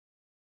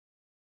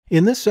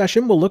In this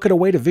session, we'll look at a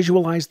way to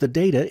visualize the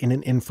data in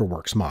an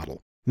InfraWorks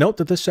model. Note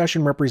that this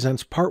session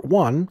represents part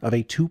 1 of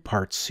a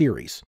 2-part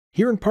series.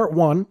 Here in part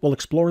 1, we'll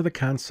explore the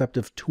concept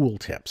of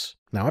tooltips.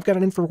 Now I've got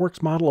an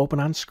InfraWorks model open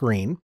on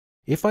screen.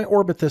 If I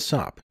orbit this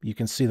up, you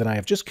can see that I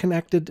have just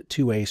connected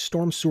to a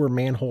storm sewer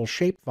manhole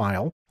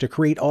shapefile to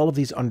create all of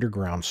these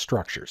underground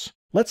structures.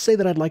 Let's say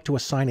that I'd like to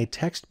assign a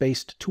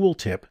text-based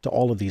tooltip to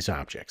all of these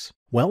objects.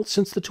 Well,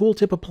 since the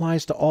tooltip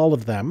applies to all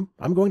of them,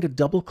 I'm going to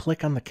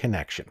double-click on the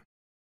connection.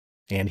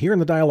 And here in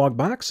the dialog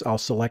box, I'll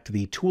select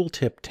the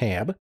Tooltip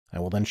tab. I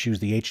will then choose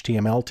the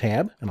HTML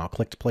tab, and I'll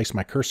click to place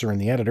my cursor in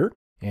the editor.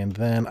 And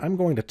then I'm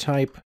going to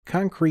type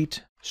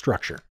concrete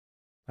structure.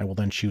 I will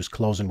then choose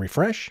close and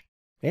refresh.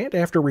 And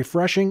after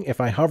refreshing,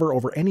 if I hover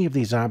over any of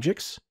these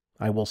objects,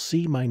 I will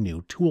see my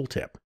new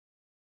tooltip.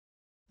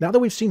 Now that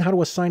we've seen how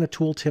to assign a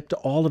tooltip to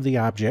all of the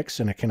objects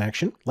in a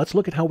connection, let's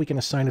look at how we can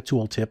assign a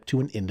tooltip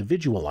to an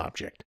individual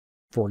object.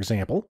 For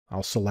example,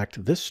 I'll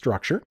select this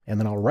structure, and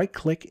then I'll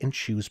right-click and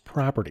choose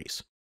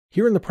Properties.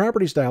 Here in the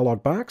Properties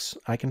dialog box,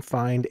 I can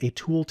find a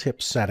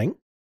tooltip setting.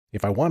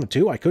 If I wanted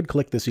to, I could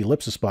click this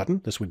ellipsis button.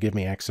 This would give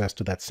me access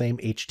to that same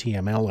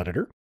HTML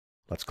editor.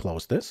 Let's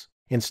close this.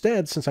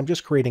 Instead, since I'm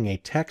just creating a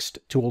text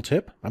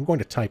tooltip, I'm going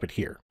to type it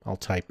here. I'll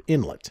type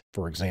inlet,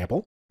 for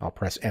example. I'll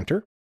press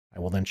Enter.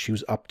 I will then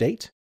choose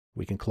Update.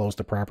 We can close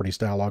the Properties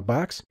dialog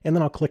box, and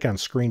then I'll click on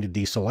Screen to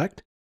deselect.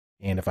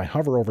 And if I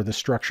hover over this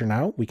structure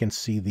now, we can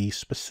see the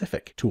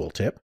specific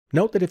tooltip.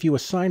 Note that if you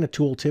assign a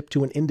tooltip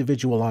to an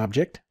individual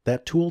object,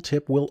 that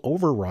tooltip will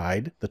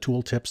override the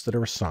tooltips that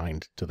are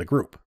assigned to the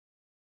group.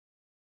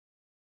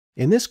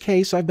 In this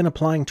case, I've been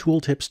applying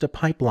tooltips to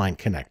pipeline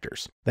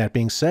connectors. That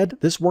being said,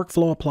 this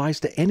workflow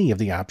applies to any of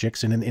the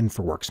objects in an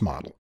InfraWorks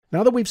model.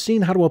 Now that we've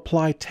seen how to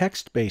apply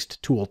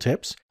text-based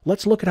tooltips,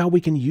 let's look at how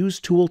we can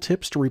use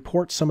tooltips to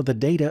report some of the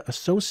data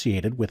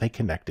associated with a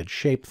connected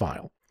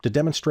shapefile. To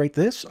demonstrate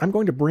this, I'm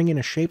going to bring in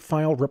a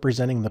shapefile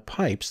representing the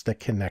pipes that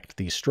connect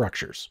these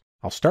structures.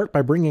 I'll start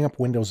by bringing up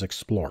Windows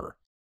Explorer.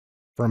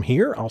 From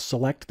here, I'll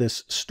select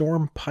this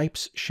Storm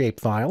Pipes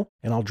shapefile,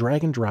 and I'll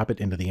drag and drop it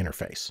into the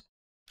interface.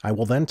 I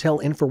will then tell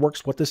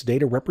InfraWorks what this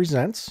data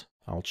represents.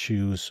 I'll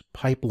choose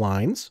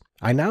Pipelines.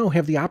 I now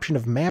have the option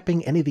of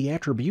mapping any of the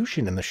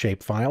attribution in the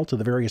shapefile to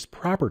the various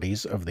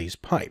properties of these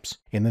pipes.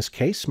 In this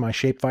case, my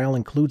shapefile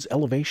includes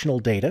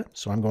elevational data,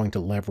 so I'm going to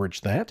leverage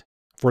that.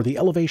 For the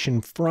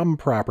elevation from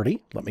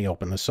property, let me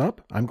open this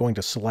up. I'm going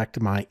to select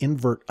my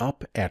invert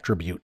up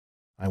attribute.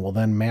 I will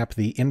then map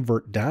the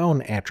invert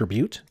down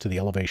attribute to the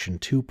elevation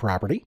to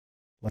property.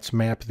 Let's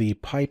map the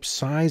pipe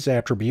size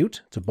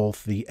attribute to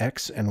both the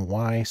X and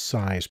Y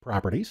size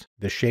properties.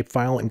 This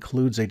shapefile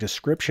includes a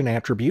description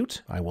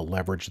attribute. I will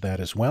leverage that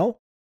as well.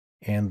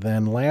 And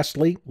then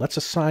lastly, let's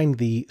assign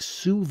the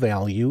SU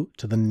value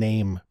to the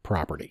name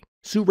property.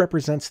 SU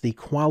represents the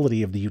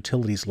quality of the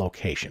utility's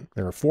location.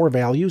 There are 4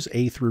 values,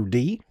 A through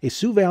D. A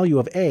SU value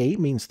of A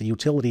means the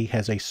utility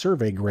has a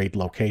survey grade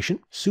location.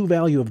 SU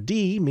value of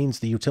D means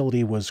the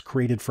utility was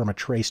created from a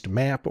traced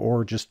map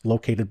or just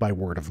located by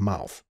word of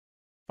mouth.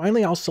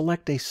 Finally, I'll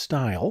select a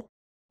style.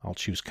 I'll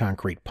choose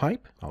concrete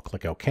pipe. I'll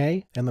click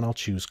OK, and then I'll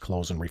choose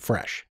close and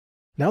refresh.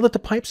 Now that the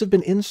pipes have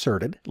been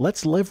inserted,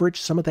 let's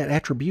leverage some of that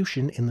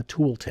attribution in the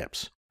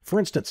tooltips. For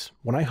instance,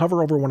 when I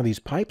hover over one of these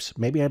pipes,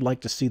 maybe I'd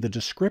like to see the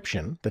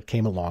description that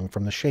came along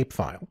from the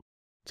shapefile.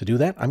 To do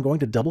that, I'm going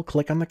to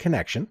double-click on the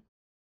connection,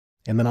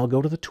 and then I'll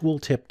go to the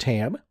Tooltip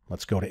tab.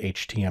 Let's go to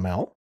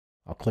HTML.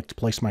 I'll click to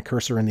place my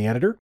cursor in the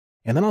editor,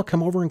 and then I'll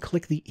come over and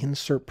click the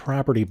Insert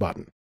Property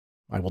button.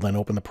 I will then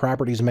open the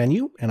Properties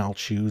menu, and I'll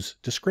choose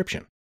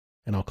Description,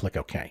 and I'll click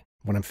OK.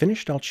 When I'm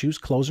finished, I'll choose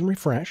Close and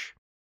Refresh.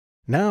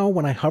 Now,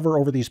 when I hover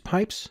over these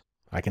pipes,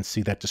 I can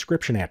see that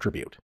description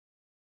attribute.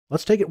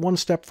 Let's take it one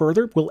step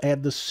further. We'll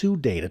add the SU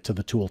data to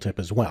the tooltip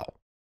as well.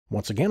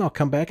 Once again, I'll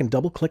come back and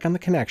double-click on the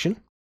connection.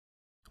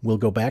 We'll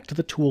go back to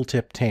the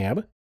Tooltip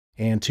tab.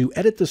 And to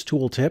edit this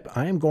tooltip,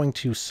 I am going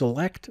to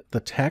select the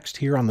text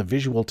here on the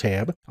Visual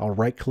tab. I'll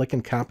right-click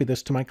and copy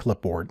this to my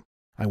clipboard.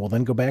 I will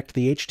then go back to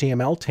the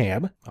HTML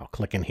tab. I'll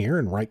click in here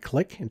and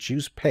right-click and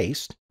choose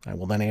Paste. I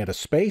will then add a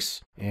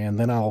space, and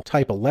then I'll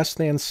type a less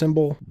than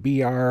symbol,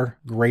 BR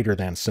greater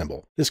than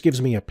symbol. This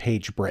gives me a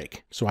page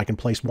break, so I can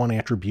place one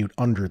attribute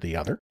under the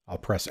other. I'll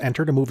press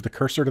Enter to move the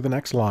cursor to the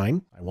next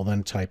line. I will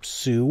then type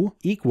SU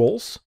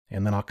equals,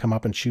 and then I'll come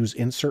up and choose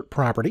Insert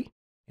Property.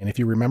 And if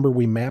you remember,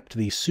 we mapped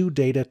the SU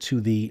data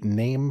to the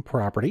name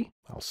property.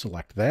 I'll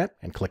select that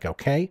and click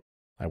OK.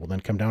 I will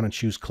then come down and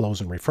choose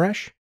Close and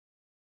Refresh.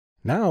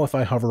 Now, if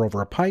I hover over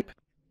a pipe,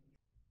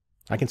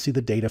 I can see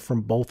the data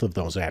from both of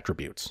those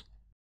attributes.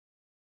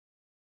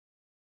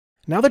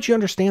 Now that you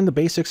understand the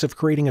basics of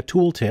creating a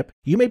tooltip,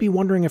 you may be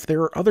wondering if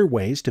there are other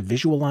ways to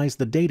visualize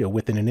the data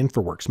within an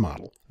InfraWorks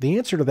model. The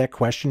answer to that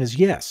question is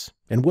yes,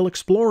 and we'll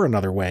explore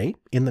another way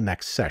in the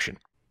next session.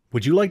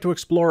 Would you like to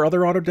explore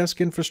other Autodesk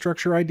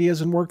infrastructure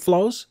ideas and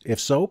workflows? If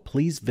so,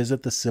 please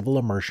visit the Civil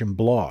Immersion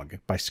blog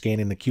by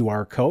scanning the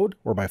QR code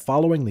or by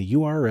following the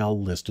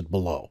URL listed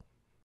below.